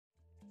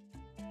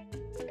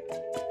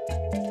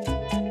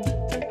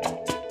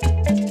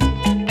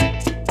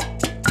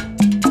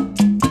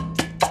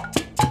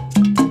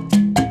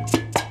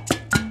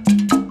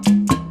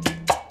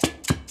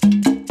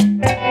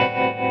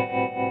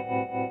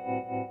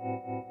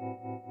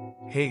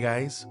Hey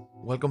guys,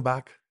 welcome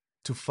back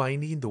to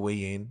Finding the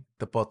Way In,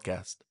 the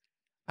podcast.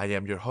 I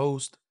am your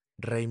host,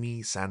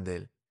 Remy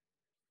Sandel.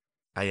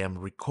 I am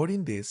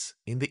recording this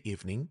in the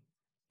evening.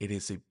 It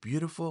is a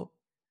beautiful,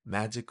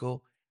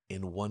 magical,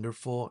 and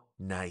wonderful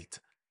night.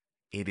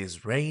 It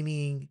is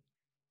raining,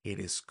 it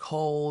is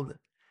cold.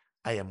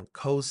 I am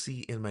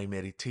cozy in my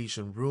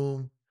meditation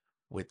room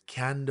with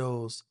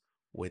candles,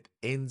 with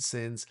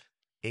incense,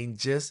 and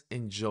just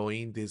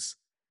enjoying this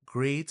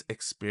great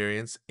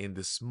experience in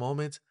this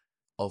moment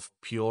of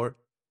pure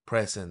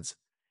presence.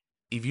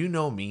 If you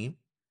know me,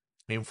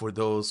 and for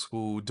those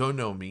who don't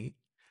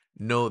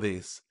know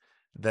this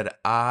that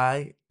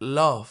I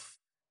love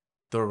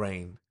the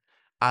rain.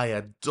 I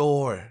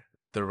adore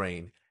the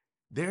rain.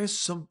 There is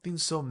something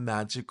so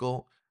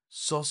magical,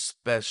 so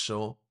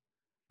special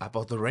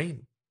about the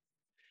rain.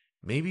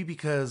 Maybe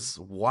because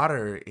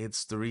water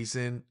is the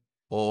reason,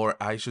 or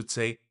I should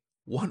say,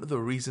 one of the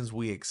reasons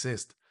we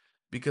exist.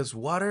 Because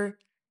water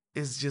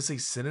is just a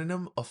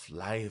synonym of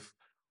life.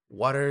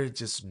 Water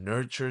just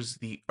nurtures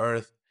the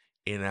earth.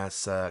 And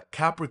as a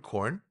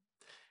Capricorn,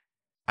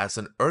 as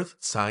an earth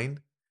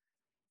sign,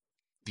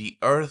 the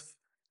earth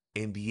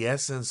and the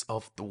essence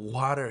of the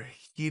water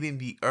hitting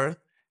the earth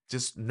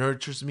just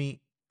nurtures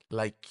me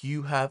like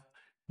you have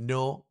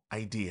no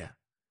idea.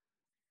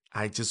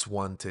 I just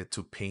wanted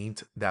to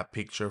paint that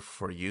picture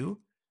for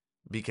you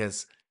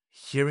because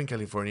here in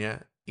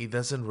California, it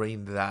doesn't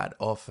rain that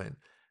often.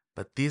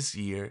 But this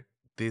year,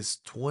 this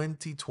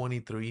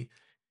 2023,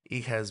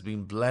 it has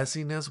been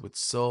blessing us with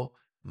so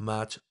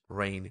much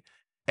rain.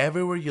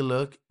 Everywhere you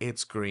look,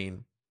 it's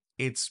green.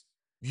 It's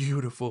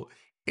beautiful.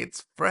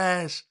 It's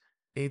fresh.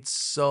 It's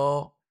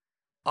so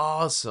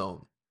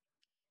awesome.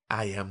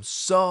 I am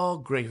so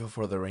grateful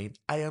for the rain.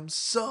 I am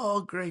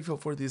so grateful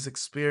for this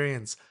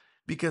experience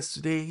because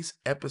today's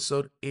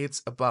episode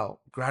is about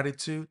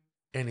gratitude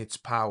and its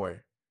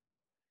power.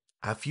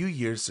 A few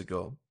years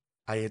ago,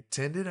 I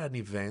attended an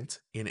event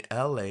in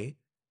LA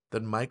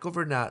that Michael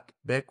Bernat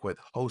Beckwith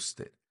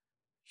hosted.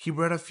 He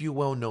brought a few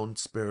well known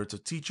spiritual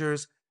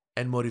teachers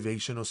and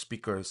motivational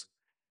speakers.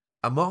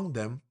 Among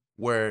them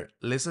were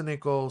Lisa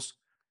Nichols,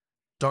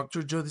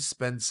 Dr. Joe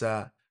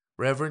Dispenza,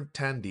 Reverend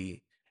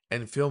Tandy,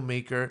 and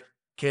filmmaker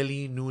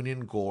Kelly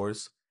Noonan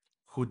Gores,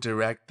 who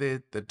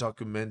directed the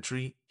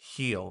documentary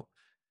Heal.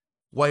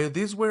 While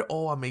these were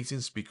all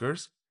amazing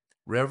speakers,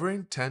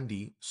 Reverend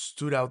Tandy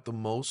stood out the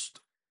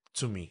most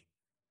to me.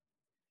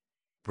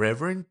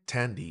 Reverend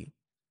Tandy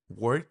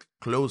worked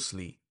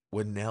closely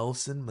with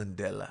Nelson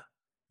Mandela.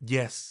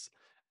 Yes,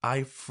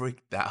 I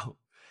freaked out.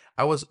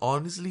 I was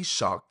honestly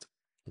shocked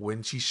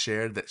when she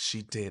shared that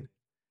she did.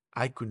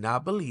 I could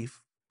not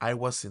believe I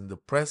was in the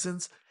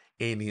presence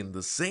and in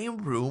the same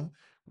room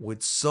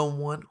with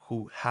someone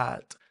who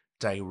had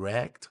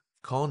direct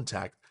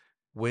contact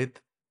with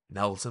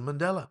Nelson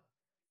Mandela.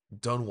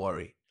 Don't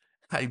worry,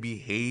 I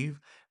behave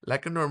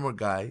like a normal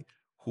guy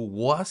who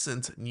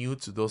wasn't new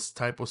to those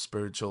type of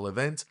spiritual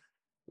events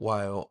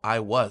while I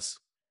was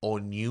or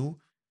new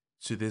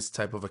to this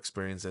type of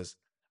experiences.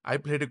 I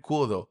played it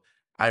cool though.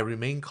 I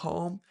remained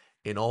calm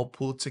and all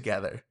pulled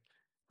together.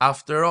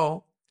 After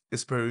all,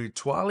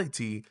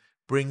 spirituality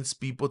brings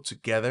people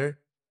together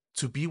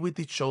to be with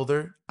each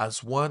other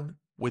as one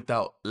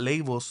without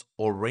labels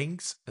or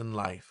ranks in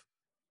life.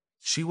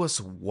 She was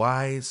a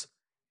wise,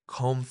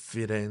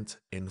 confident,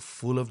 and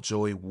full of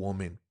joy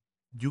woman.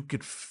 You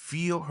could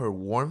feel her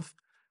warmth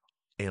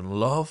and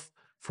love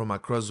from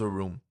across the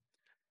room.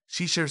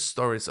 She shared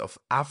stories of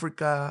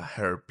Africa,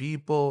 her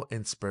people,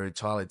 and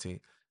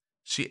spirituality.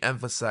 She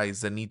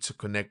emphasized the need to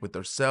connect with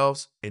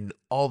ourselves and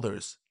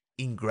others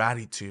in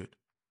gratitude.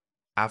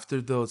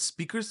 After the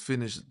speakers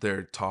finished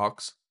their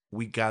talks,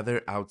 we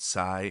gathered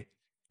outside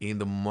in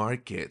the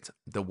market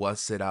that was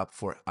set up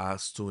for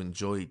us to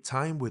enjoy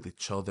time with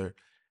each other.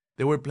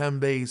 There were plant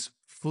based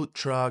food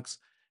trucks,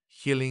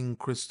 healing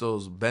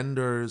crystals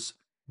vendors,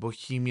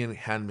 bohemian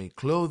handmade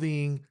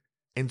clothing,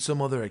 and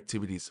some other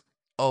activities.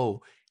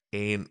 Oh,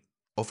 and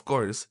of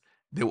course,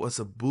 there was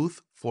a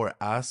booth for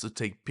us to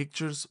take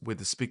pictures with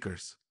the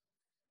speakers.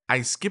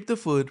 I skipped the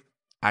food,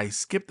 I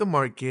skipped the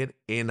market,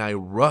 and I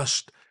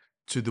rushed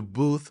to the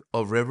booth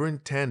of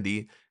Reverend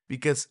Tandy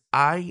because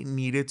I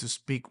needed to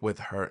speak with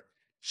her.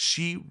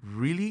 She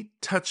really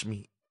touched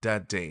me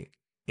that day,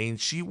 and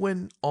she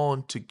went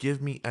on to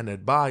give me an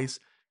advice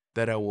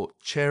that I will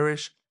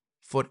cherish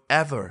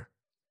forever.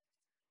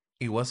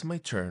 It was my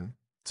turn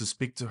to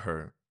speak to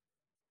her.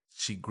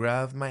 She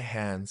grabbed my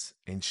hands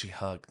and she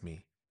hugged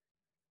me.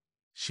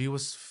 She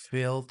was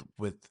filled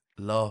with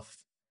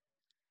love.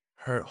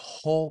 Her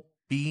whole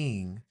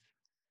being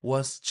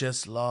was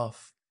just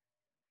love.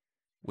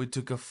 We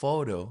took a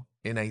photo,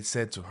 and I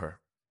said to her,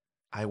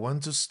 I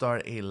want to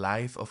start a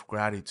life of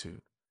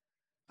gratitude.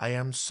 I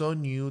am so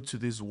new to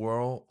this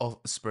world of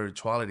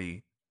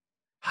spirituality.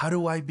 How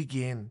do I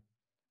begin?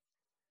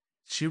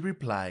 She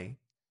replied,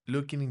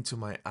 looking into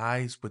my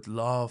eyes with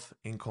love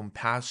and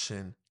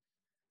compassion.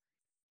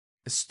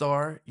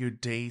 Start your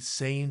day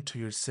saying to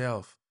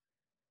yourself,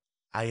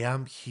 I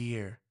am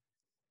here.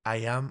 I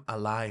am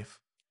alive.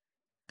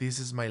 This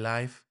is my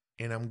life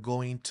and I'm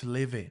going to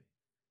live it.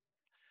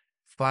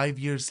 5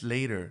 years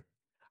later,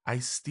 I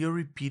still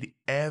repeat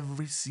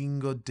every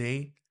single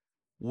day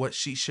what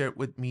she shared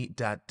with me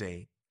that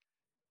day.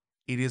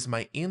 It is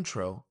my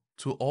intro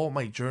to all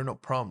my journal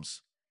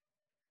prompts.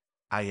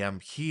 I am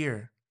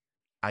here.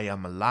 I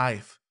am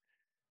alive.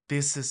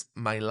 This is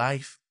my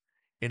life,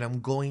 and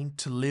I'm going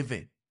to live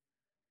it.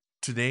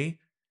 Today,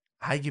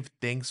 I give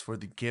thanks for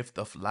the gift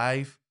of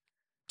life.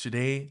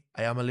 Today,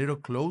 I am a little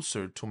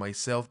closer to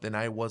myself than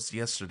I was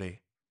yesterday.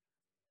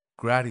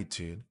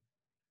 Gratitude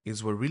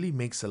is what really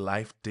makes a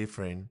life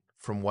different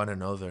from one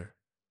another.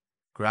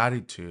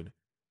 Gratitude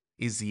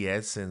is the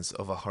essence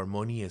of a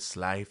harmonious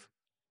life,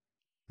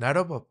 not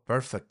of a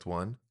perfect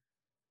one,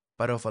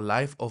 but of a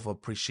life of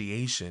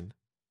appreciation,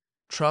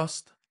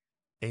 trust,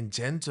 and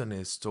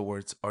gentleness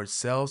towards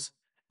ourselves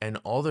and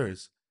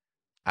others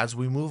as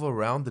we move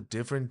around the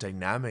different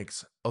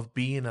dynamics of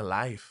being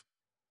alive.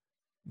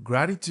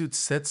 Gratitude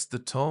sets the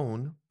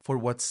tone for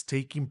what's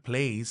taking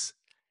place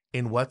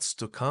and what's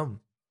to come.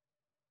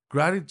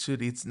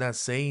 Gratitude is not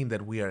saying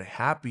that we are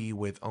happy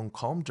with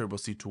uncomfortable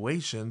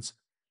situations,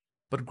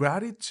 but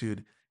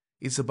gratitude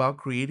is about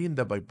creating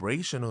the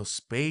vibrational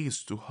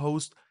space to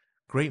host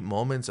great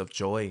moments of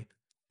joy,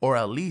 or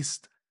at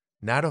least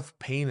not of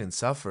pain and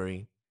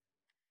suffering.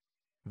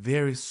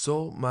 There is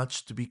so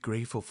much to be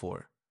grateful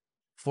for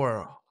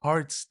our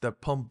hearts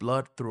that pump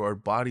blood through our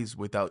bodies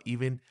without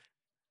even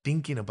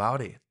thinking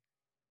about it,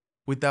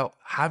 without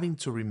having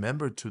to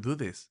remember to do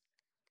this,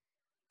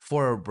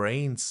 for our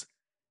brains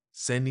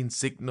sending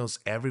signals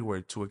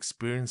everywhere to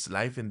experience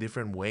life in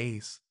different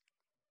ways,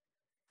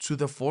 to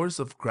the force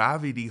of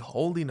gravity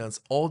holding us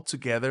all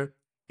together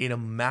in a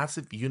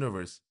massive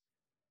universe.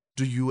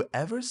 Do you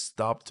ever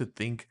stop to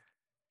think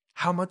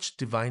how much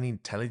divine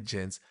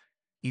intelligence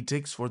it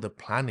takes for the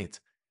planet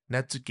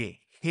not to get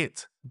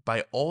hit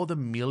by all the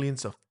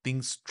millions of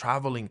things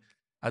traveling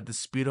at the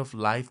speed of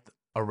light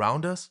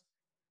around us?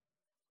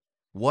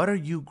 What are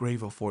you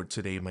grateful for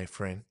today, my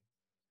friend?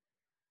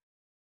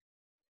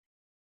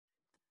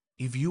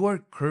 If you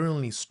are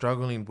currently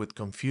struggling with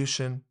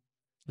confusion,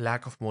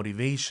 lack of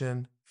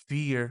motivation,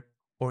 fear,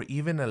 or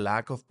even a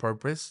lack of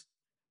purpose,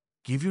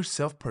 give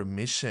yourself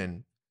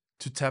permission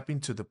to tap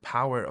into the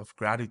power of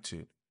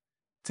gratitude.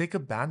 Take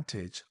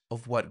advantage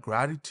of what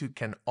gratitude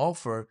can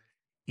offer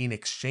in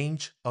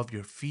exchange of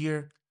your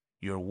fear,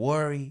 your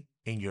worry,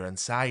 and your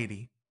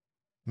anxiety.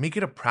 Make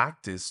it a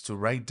practice to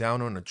write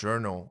down on a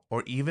journal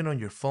or even on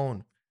your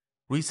phone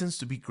reasons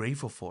to be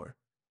grateful for.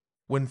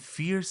 When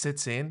fear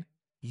sets in,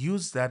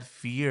 use that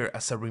fear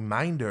as a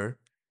reminder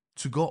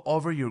to go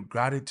over your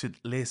gratitude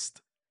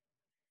list.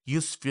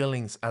 Use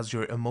feelings as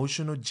your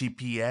emotional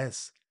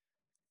GPS.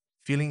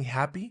 Feeling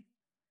happy?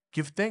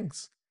 Give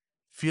thanks.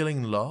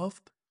 Feeling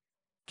loved?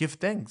 Give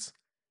thanks.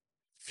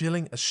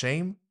 Feeling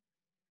ashamed?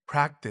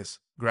 Practice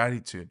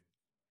gratitude.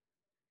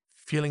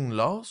 Feeling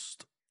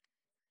lost?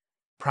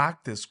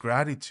 Practice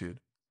gratitude.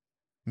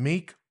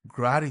 Make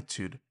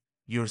gratitude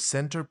your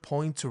center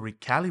point to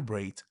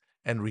recalibrate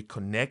and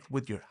reconnect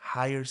with your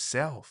higher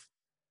self.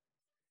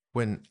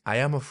 When I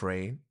am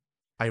afraid,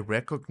 I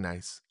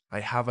recognize I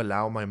have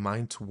allowed my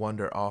mind to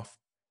wander off.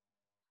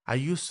 I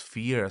use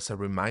fear as a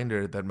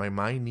reminder that my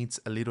mind needs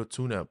a little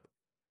tune up.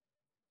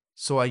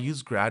 So I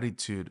use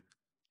gratitude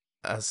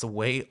as a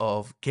way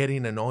of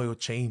getting an oil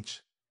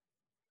change.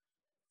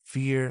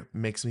 Fear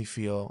makes me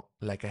feel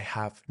like I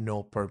have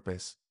no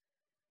purpose.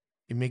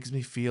 It makes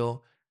me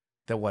feel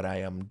that what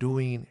I am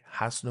doing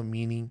has no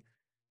meaning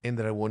and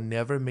that I will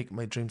never make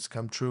my dreams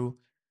come true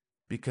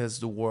because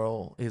the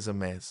world is a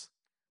mess.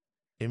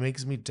 It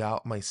makes me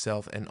doubt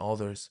myself and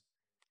others.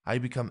 I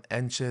become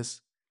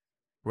anxious,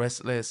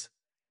 restless,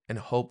 and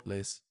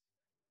hopeless.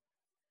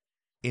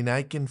 And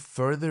I can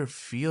further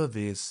feel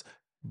this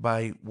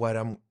by what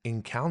I'm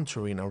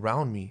encountering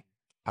around me: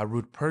 a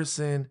rude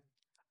person,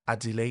 a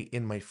delay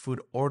in my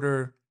food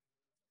order,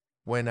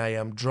 when I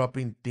am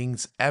dropping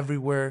things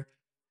everywhere,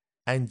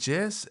 and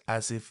just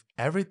as if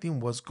everything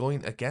was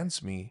going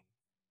against me.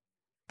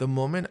 The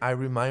moment I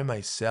remind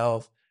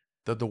myself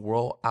that the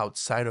world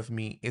outside of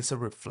me is a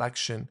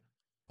reflection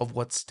of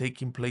what's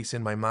taking place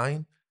in my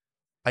mind,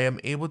 I am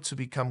able to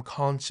become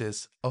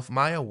conscious of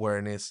my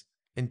awareness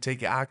and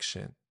take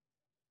action.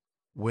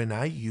 When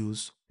I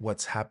use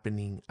what's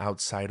happening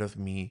outside of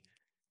me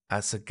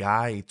as a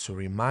guide to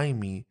remind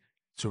me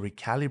to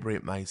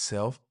recalibrate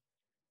myself,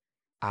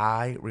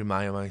 I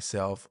remind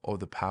myself of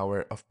the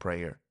power of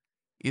prayer.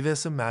 It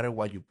doesn't matter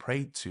what you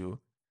pray to,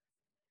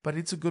 but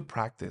it's a good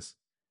practice.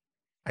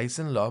 I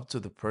send love to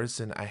the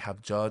person I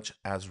have judged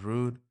as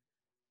rude,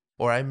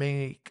 or I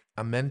make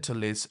a mental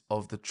list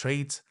of the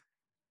traits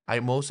I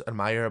most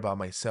admire about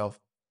myself.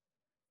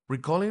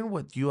 Recalling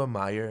what you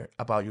admire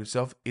about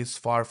yourself is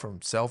far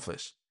from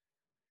selfish.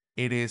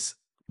 It is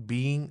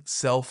being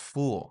self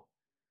full,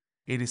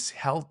 it is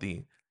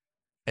healthy,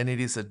 and it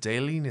is a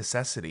daily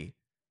necessity.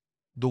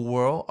 The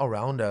world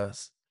around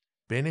us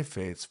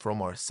benefits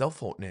from our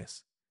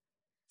selfhoodness,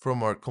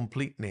 from our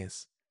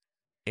completeness,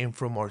 and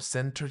from our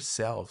centered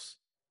selves.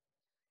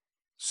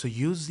 So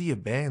use the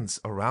events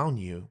around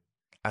you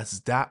as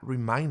that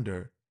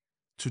reminder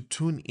to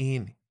tune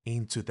in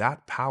into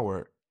that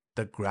power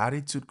that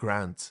gratitude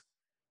grants.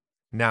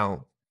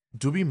 Now,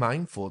 do be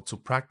mindful to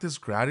practice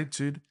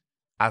gratitude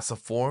as a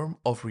form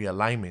of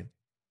realignment.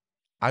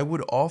 I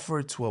would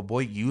offer to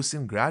avoid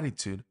using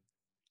gratitude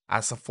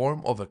as a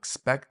form of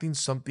expecting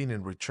something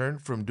in return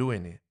from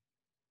doing it.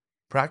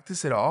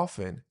 Practice it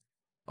often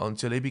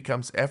until it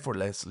becomes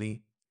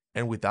effortlessly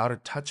and without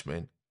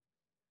attachment.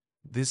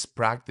 This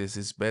practice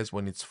is best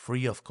when it's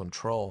free of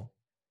control.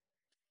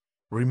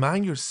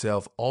 Remind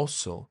yourself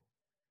also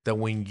that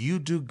when you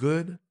do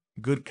good,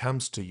 good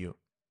comes to you.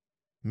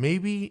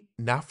 Maybe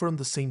not from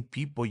the same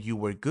people you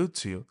were good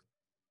to,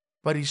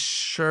 but it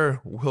sure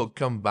will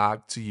come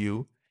back to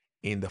you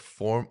in the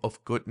form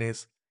of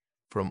goodness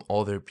from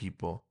other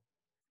people.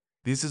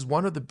 This is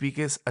one of the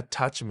biggest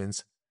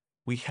attachments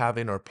we have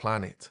in our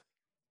planet.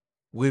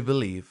 We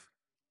believe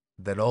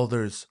that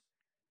others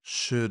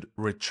should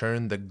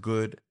return the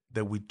good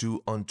that we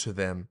do unto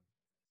them.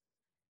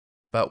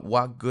 But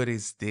what good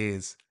is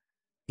this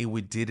if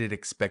we did it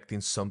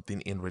expecting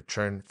something in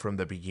return from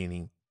the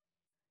beginning?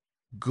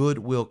 Good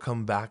will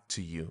come back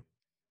to you.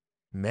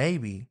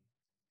 Maybe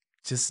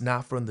just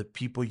not from the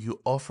people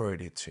you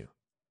offered it to.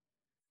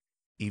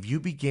 If you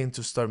begin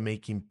to start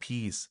making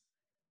peace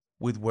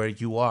with where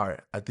you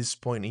are at this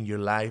point in your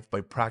life by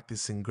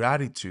practicing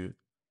gratitude,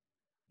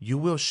 you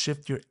will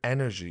shift your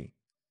energy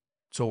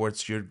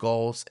towards your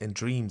goals and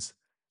dreams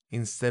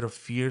instead of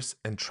fears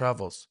and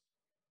troubles.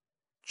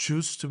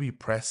 Choose to be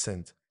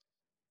present.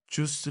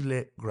 Choose to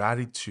let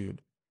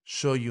gratitude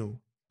show you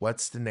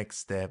what's the next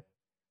step.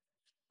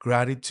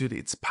 Gratitude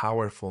is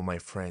powerful, my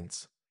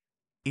friends.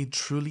 It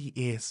truly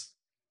is.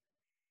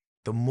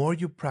 The more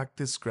you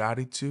practice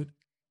gratitude,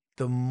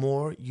 the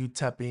more you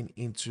tap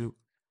into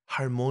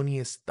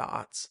harmonious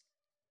thoughts.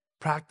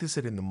 Practice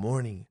it in the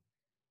morning,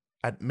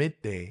 at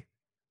midday,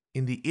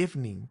 in the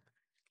evening.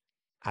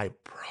 I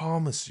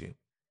promise you,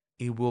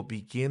 it will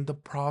begin the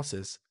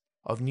process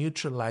of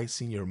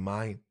neutralizing your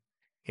mind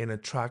and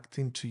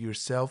attracting to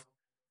yourself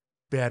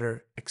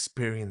better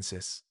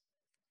experiences.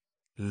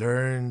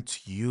 Learn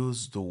to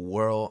use the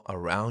world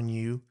around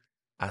you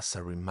as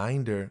a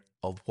reminder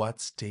of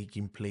what's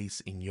taking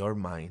place in your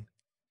mind.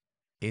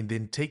 And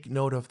then take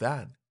note of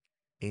that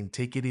and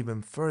take it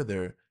even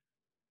further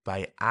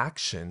by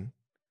action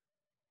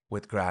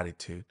with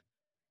gratitude.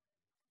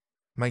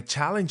 My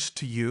challenge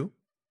to you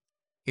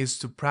is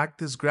to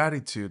practice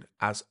gratitude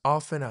as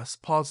often as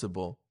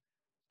possible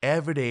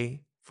every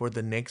day for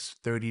the next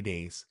 30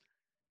 days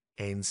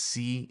and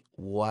see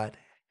what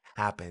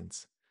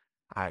happens.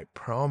 I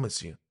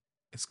promise you,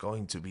 it's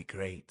going to be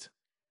great.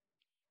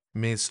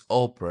 Miss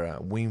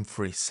Oprah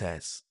Winfrey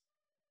says,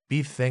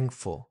 be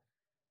thankful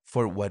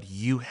for what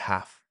you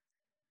have.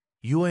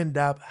 You end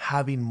up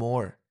having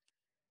more.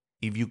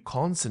 If you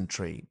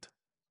concentrate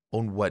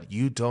on what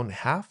you don't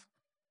have,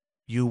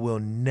 you will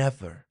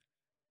never,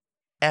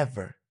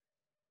 ever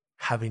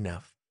have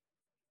enough.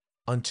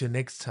 Until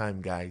next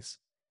time, guys,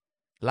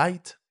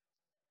 light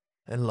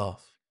and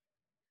love.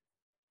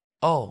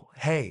 Oh,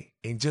 hey,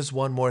 and just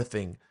one more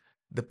thing.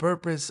 The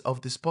purpose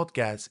of this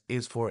podcast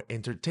is for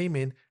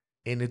entertainment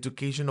and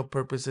educational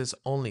purposes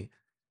only.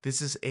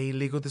 This is a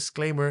legal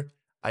disclaimer.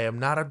 I am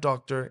not a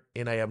doctor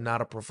and I am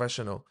not a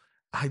professional.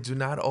 I do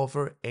not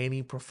offer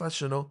any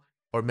professional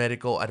or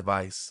medical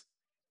advice.